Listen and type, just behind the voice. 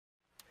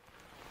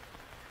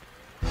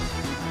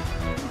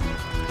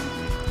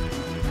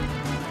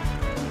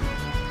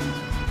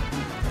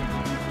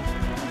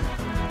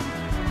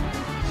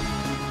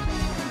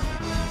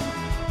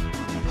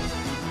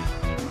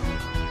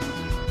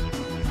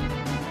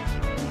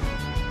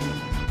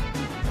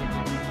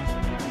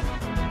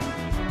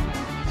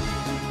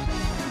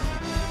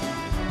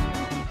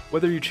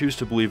Whether you choose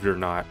to believe it or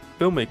not,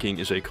 filmmaking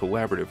is a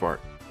collaborative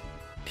art.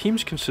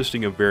 Teams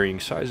consisting of varying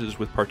sizes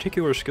with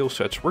particular skill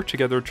sets work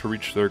together to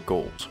reach their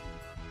goals.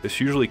 This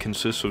usually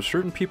consists of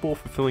certain people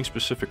fulfilling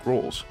specific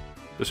roles.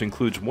 This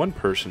includes one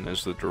person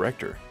as the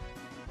director.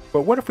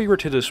 But what if we were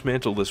to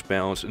dismantle this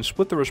balance and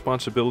split the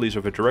responsibilities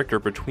of a director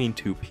between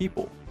two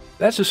people?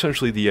 That's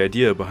essentially the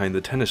idea behind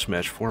the tennis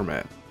match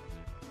format.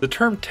 The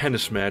term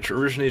tennis match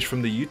originates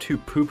from the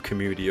YouTube poop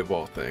community of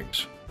all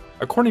things.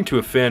 According to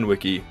a fan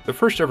wiki, the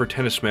first ever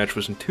tennis match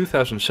was in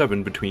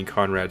 2007 between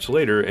Conrad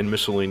Slater and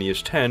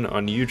Miscellaneous 10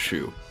 on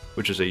YouTube,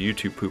 which is a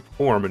YouTube poop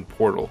forum and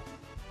portal.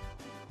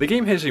 The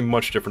game has a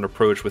much different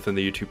approach within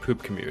the YouTube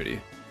poop community.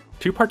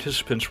 Two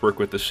participants work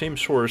with the same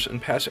source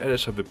and pass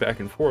edits of it back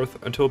and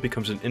forth until it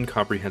becomes an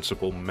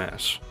incomprehensible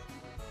mess.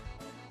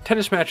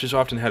 Tennis matches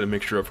often had a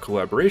mixture of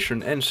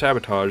collaboration and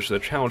sabotage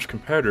that challenged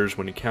competitors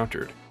when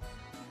encountered.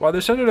 While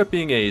this ended up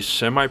being a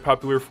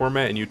semi-popular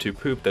format in YouTube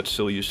poop that's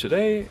still used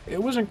today,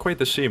 it wasn't quite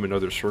the same in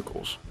other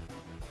circles.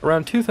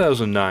 Around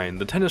 2009,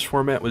 the tennis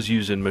format was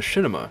used in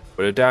machinima,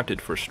 but adapted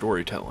for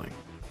storytelling.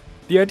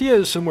 The idea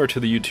is similar to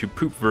the YouTube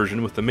poop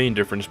version, with the main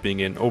difference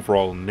being an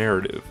overall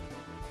narrative.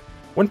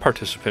 One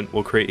participant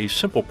will create a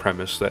simple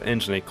premise that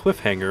ends in a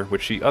cliffhanger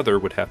which the other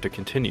would have to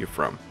continue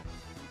from.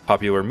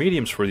 Popular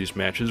mediums for these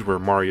matches were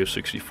Mario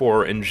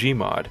 64 and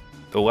Gmod,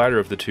 the latter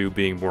of the two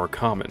being more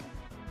common.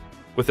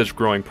 With its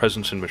growing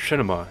presence in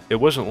machinima, it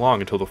wasn't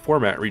long until the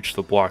format reached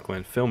the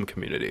Blockland film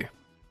community.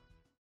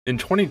 In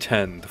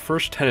 2010, the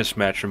first tennis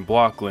match in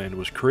Blockland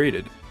was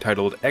created,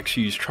 titled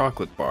Xy's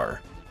Chocolate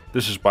Bar.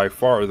 This is by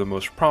far the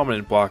most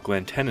prominent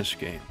Blockland tennis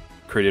game,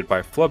 created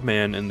by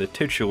Flubman and the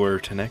titular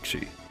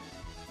Tenexi.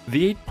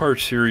 The 8-part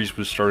series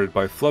was started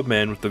by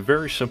Flubman with the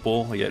very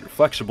simple yet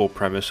flexible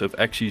premise of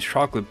Xy's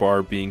Chocolate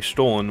Bar being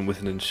stolen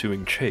with an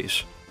ensuing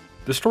chase.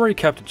 The story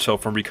kept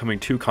itself from becoming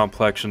too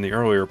complex in the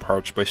earlier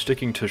parts by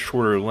sticking to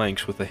shorter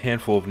lengths with a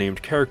handful of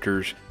named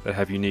characters that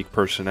have unique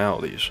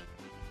personalities.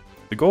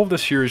 The goal of the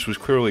series was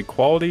clearly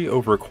quality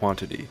over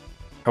quantity.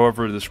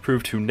 However, this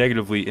proved to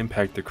negatively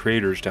impact the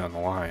creators down the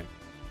line.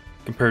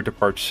 Compared to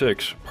Part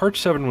 6, Part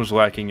 7 was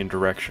lacking in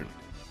direction.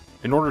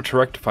 In order to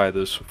rectify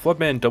this,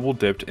 Flubman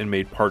double-dipped and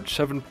made Part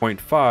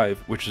 7.5,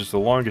 which is the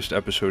longest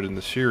episode in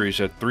the series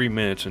at 3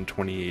 minutes and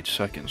 28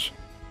 seconds.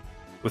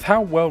 With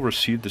how well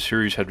received the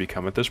series had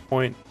become at this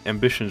point,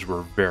 ambitions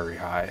were very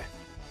high.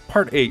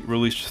 Part 8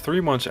 released 3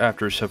 months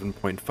after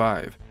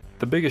 7.5,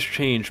 the biggest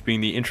change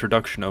being the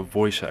introduction of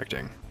voice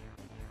acting.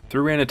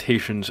 Through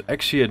annotations,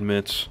 Xy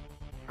admits,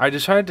 "I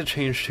decided to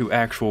change to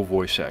actual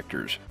voice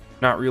actors,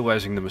 not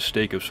realizing the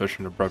mistake of such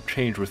an abrupt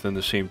change within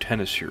the same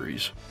tennis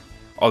series.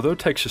 Although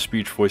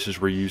text-to-speech voices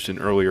were used in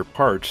earlier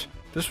parts,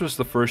 this was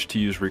the first to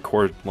use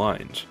recorded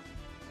lines.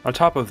 On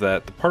top of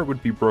that, the part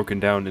would be broken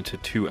down into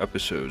 2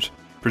 episodes,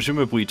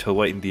 presumably to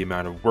lighten the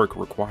amount of work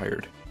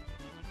required.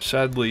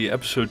 Sadly,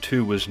 episode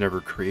 2 was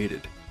never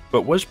created,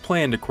 but was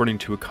planned according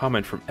to a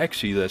comment from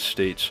Xy that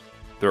states,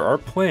 "There are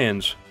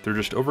plans, they're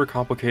just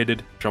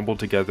overcomplicated, jumbled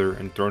together,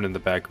 and thrown in the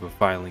back of a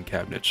filing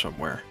cabinet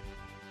somewhere."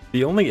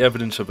 The only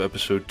evidence of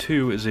episode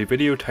 2 is a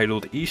video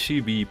titled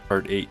ECB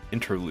Part 8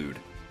 Interlude,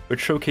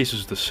 which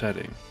showcases the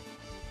setting.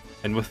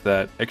 And with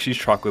that, Xy's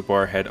Chocolate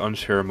Bar had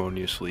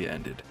unceremoniously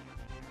ended.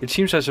 It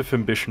seems as if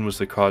ambition was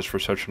the cause for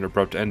such an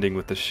abrupt ending,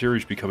 with the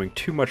series becoming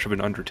too much of an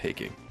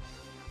undertaking.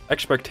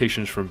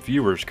 Expectations from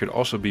viewers could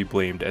also be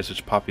blamed as its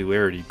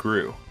popularity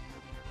grew.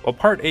 While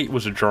Part 8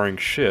 was a jarring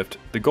shift,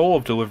 the goal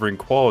of delivering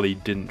quality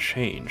didn't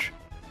change.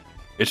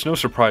 It's no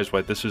surprise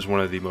why this is one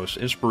of the most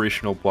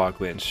inspirational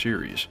Blockland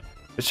series.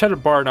 It set a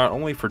bar not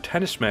only for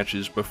tennis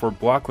matches, but for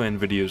Blockland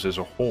videos as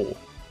a whole.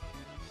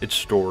 Its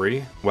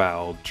story,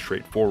 while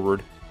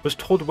straightforward, was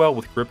told well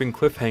with gripping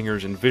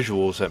cliffhangers and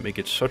visuals that make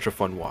it such a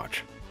fun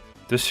watch.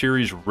 This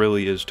series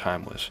really is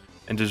timeless,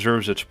 and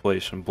deserves its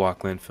place in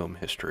Blockland film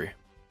history.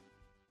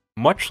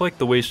 Much like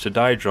the Ways to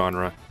Die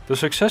genre, the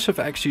success of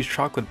Xy's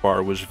Chocolate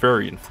Bar was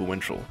very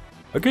influential.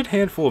 A good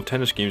handful of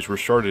tennis games were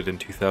started in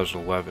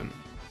 2011,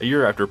 a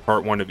year after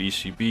Part 1 of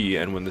ECB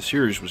and when the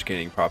series was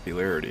gaining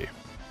popularity.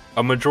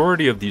 A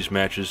majority of these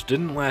matches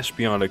didn't last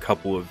beyond a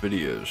couple of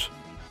videos.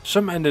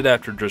 Some ended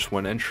after just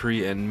one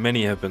entry, and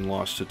many have been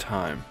lost to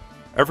time.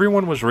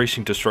 Everyone was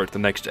racing to start the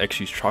next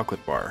Xy's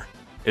Chocolate Bar.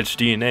 Its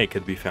DNA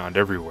could be found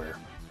everywhere.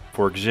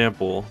 For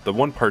example, the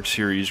 1-part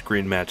series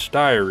Green Matt's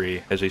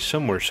Diary has a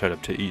similar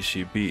setup to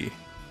ECB.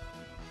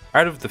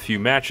 Out of the few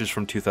matches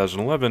from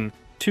 2011,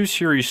 2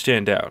 series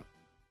stand out.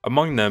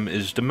 Among them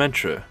is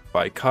Dementia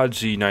by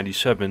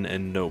CodZ97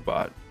 and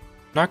Nobot.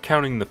 Not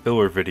counting the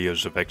filler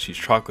videos of Xy's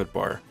Chocolate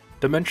Bar,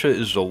 Dementia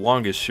is the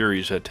longest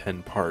series at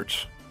 10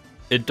 parts.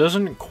 It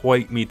doesn't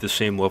quite meet the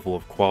same level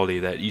of quality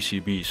that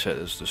ECB set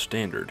as the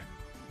standard.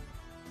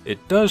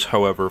 It does,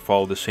 however,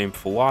 follow the same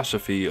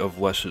philosophy of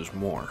less is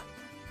more.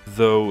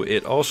 Though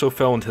it also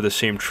fell into the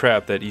same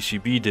trap that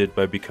ECB did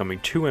by becoming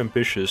too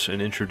ambitious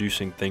and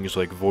introducing things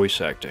like voice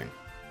acting.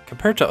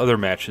 Compared to other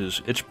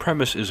matches, its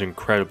premise is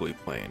incredibly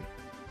plain.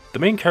 The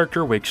main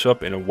character wakes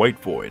up in a white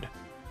void.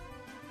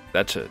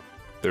 That's it.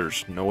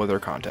 There's no other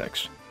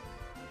context.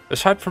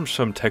 Aside from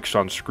some text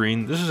on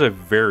screen, this is a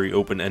very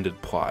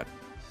open-ended plot.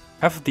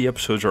 Half of the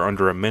episodes are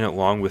under a minute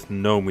long with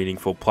no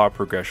meaningful plot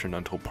progression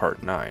until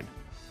part 9.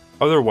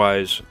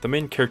 Otherwise, the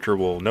main character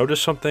will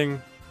notice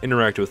something,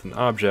 interact with an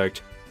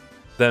object,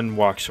 then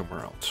walk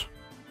somewhere else.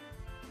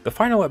 The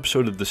final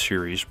episode of the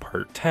series,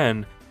 part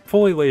 10,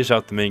 fully lays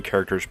out the main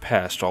character's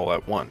past all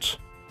at once.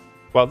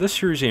 While this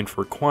series aimed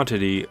for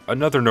quantity,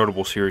 another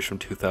notable series from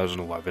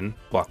 2011,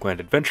 Blockland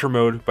Adventure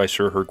Mode by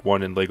Sir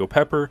Herg1 and Lego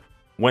Pepper,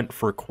 went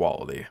for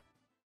quality.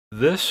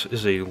 This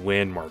is a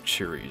landmark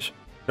series,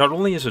 not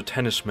only as a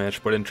tennis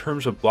match but in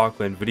terms of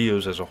Blockland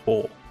videos as a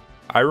whole.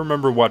 I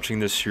remember watching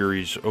this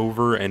series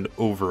over and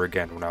over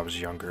again when I was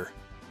younger.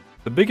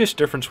 The biggest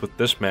difference with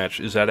this match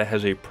is that it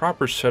has a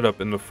proper setup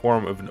in the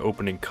form of an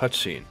opening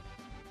cutscene.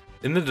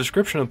 In the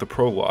description of the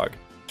prologue,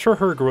 Sir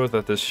Herg wrote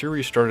that this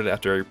series started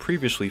after a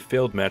previously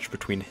failed match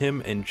between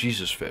him and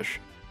Jesus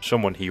Fish,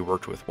 someone he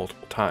worked with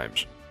multiple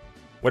times.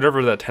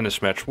 Whatever that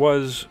tennis match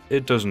was,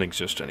 it doesn't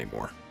exist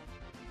anymore.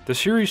 The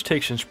series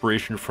takes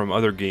inspiration from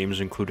other games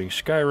including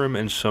Skyrim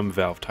and some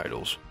Valve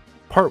titles.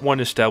 Part 1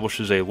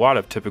 establishes a lot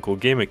of typical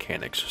game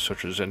mechanics,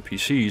 such as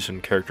NPCs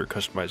and character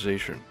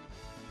customization.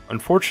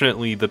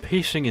 Unfortunately, the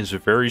pacing is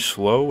very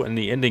slow and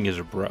the ending is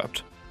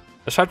abrupt.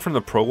 Aside from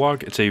the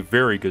prologue, it's a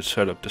very good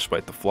setup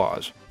despite the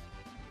flaws.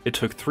 It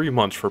took 3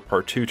 months for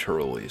Part 2 to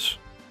release,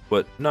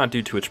 but not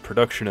due to its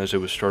production as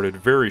it was started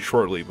very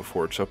shortly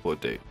before its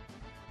upload date.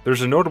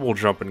 There's a notable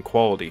jump in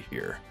quality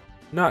here.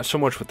 Not so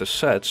much with the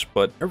sets,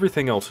 but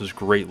everything else is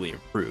greatly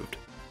improved.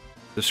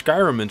 The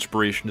Skyrim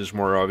inspiration is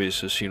more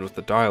obvious as seen with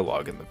the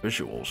dialogue and the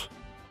visuals.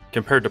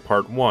 Compared to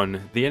Part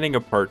 1, the ending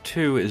of Part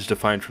 2 is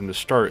defined from the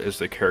start as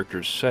the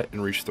characters set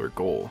and reach their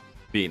goal,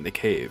 being the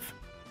cave.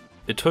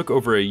 It took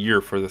over a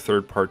year for the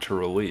third part to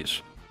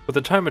release, but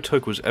the time it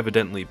took was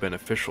evidently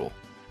beneficial.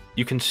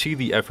 You can see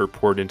the effort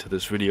poured into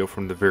this video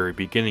from the very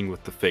beginning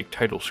with the fake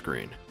title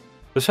screen.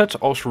 The sets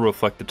also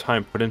reflect the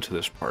time put into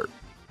this part.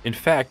 In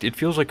fact, it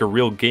feels like a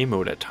real game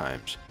mode at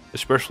times,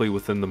 especially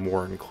within the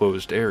more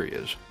enclosed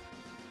areas.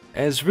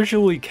 As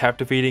visually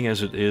captivating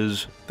as it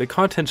is, the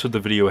contents of the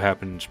video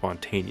happen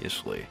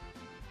spontaneously.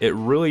 It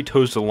really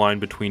toes the line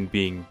between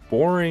being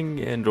boring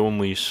and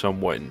only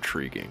somewhat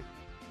intriguing.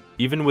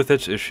 Even with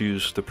its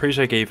issues, the praise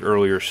I gave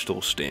earlier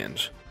still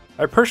stands.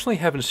 I personally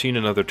haven't seen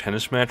another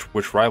tennis match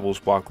which rivals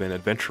Blockland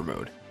Adventure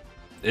Mode.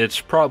 It's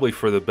probably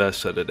for the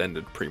best that it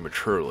ended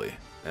prematurely,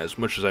 as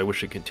much as I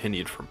wish it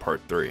continued from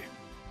Part 3.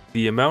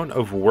 The amount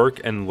of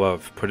work and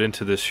love put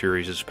into this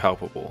series is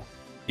palpable,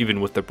 even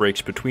with the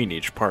breaks between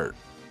each part.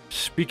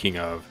 Speaking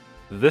of,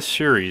 this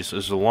series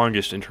is the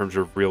longest in terms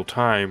of real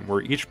time,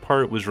 where each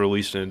part was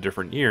released in a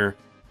different year,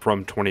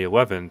 from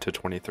 2011 to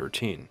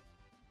 2013.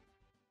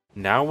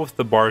 Now with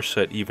the bar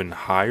set even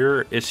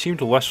higher, it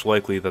seemed less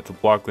likely that the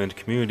Blockland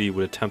community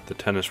would attempt the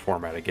tennis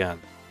format again.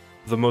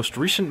 The most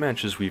recent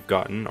matches we've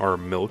gotten are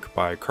Milk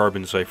by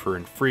Carbon Zypher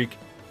and Freak,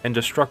 and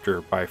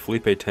Destructor by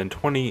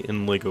Felipe1020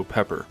 and Lego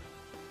Pepper.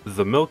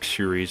 The Milk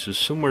series is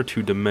similar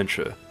to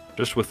Dementia,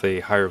 just with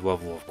a higher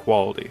level of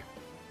quality.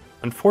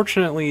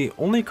 Unfortunately,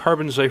 only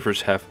Carbon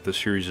Zypher's half of the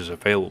series is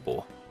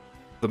available.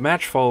 The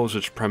match follows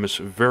its premise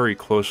very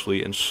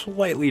closely and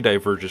slightly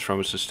diverges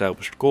from its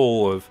established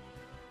goal of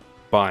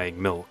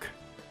buying milk.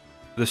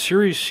 The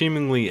series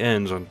seemingly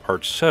ends on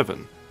part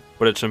 7,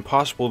 but it's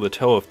impossible to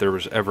tell if there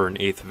was ever an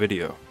 8th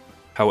video.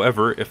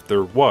 However, if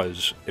there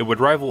was, it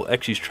would rival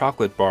Exy's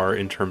chocolate bar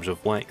in terms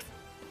of length.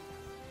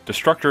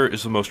 Destructor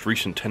is the most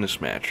recent tennis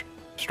match,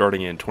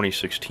 starting in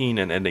 2016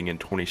 and ending in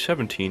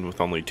 2017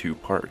 with only 2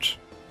 parts.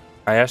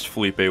 I asked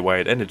Felipe why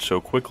it ended so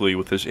quickly,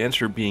 with his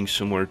answer being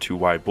similar to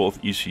why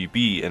both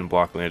ECB and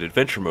Blockland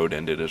Adventure Mode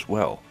ended as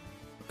well.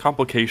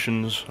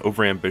 Complications,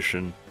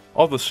 overambition,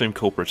 all the same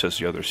culprits as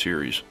the other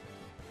series.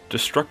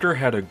 Destructor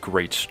had a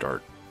great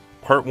start.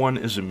 Part 1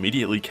 is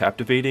immediately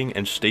captivating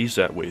and stays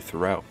that way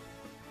throughout.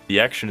 The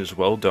action is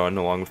well done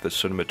along with the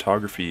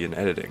cinematography and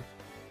editing.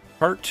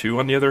 Part 2,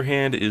 on the other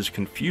hand, is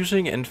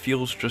confusing and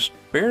feels just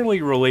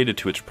barely related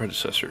to its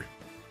predecessor.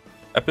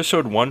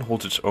 Episode 1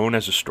 holds its own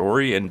as a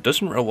story and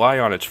doesn't rely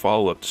on its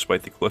follow-up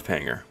despite the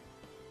cliffhanger.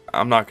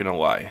 I'm not gonna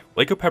lie,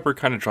 Lego Pepper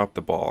kinda dropped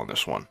the ball on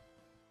this one.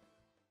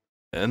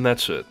 And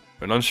that's it,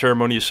 an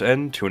unceremonious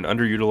end to an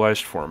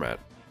underutilized format.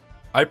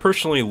 I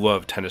personally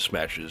love tennis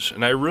matches,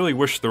 and I really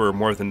wish there were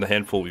more than the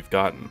handful we've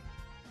gotten.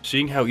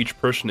 Seeing how each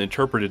person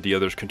interpreted the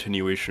other's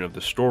continuation of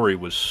the story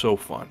was so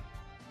fun.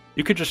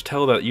 You could just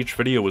tell that each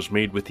video was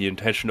made with the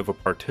intention of a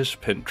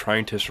participant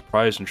trying to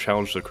surprise and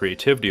challenge the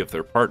creativity of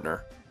their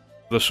partner.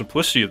 The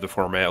simplicity of the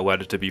format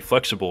allowed it to be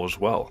flexible as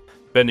well,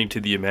 bending to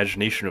the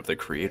imagination of the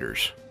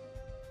creators.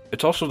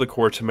 It's also the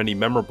core to many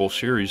memorable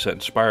series that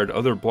inspired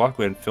other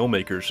Blockland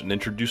filmmakers and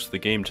introduced the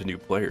game to new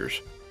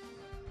players.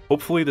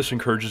 Hopefully this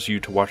encourages you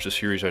to watch the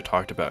series I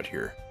talked about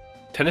here.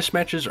 Tennis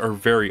matches are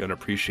very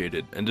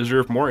unappreciated and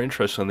deserve more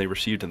interest than they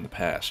received in the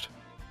past.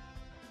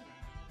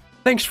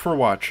 Thanks for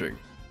watching,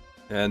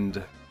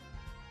 and,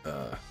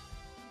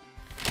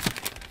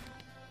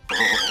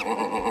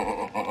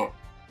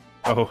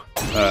 Oh,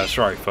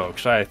 sorry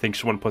folks, I think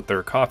someone put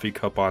their coffee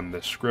cup on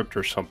the script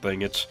or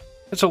something. It's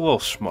a little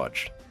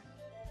smudged.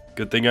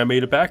 Good thing I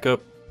made a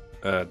backup.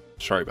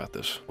 Sorry about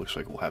this. Looks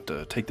like we'll have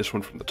to take this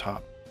one from the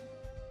top.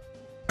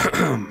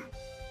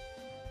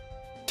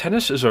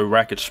 Tennis is a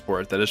racket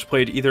sport that is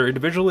played either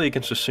individually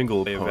against a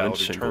single opponent,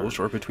 singles,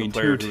 or between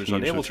two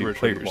teams with 2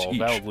 players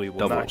each,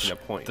 doubles.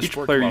 Each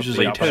player uses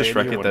a tennis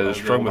racket that is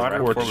strung with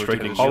cord to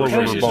strike a hollow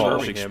rubber ball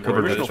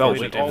covered with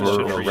velvet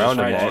for a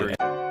round and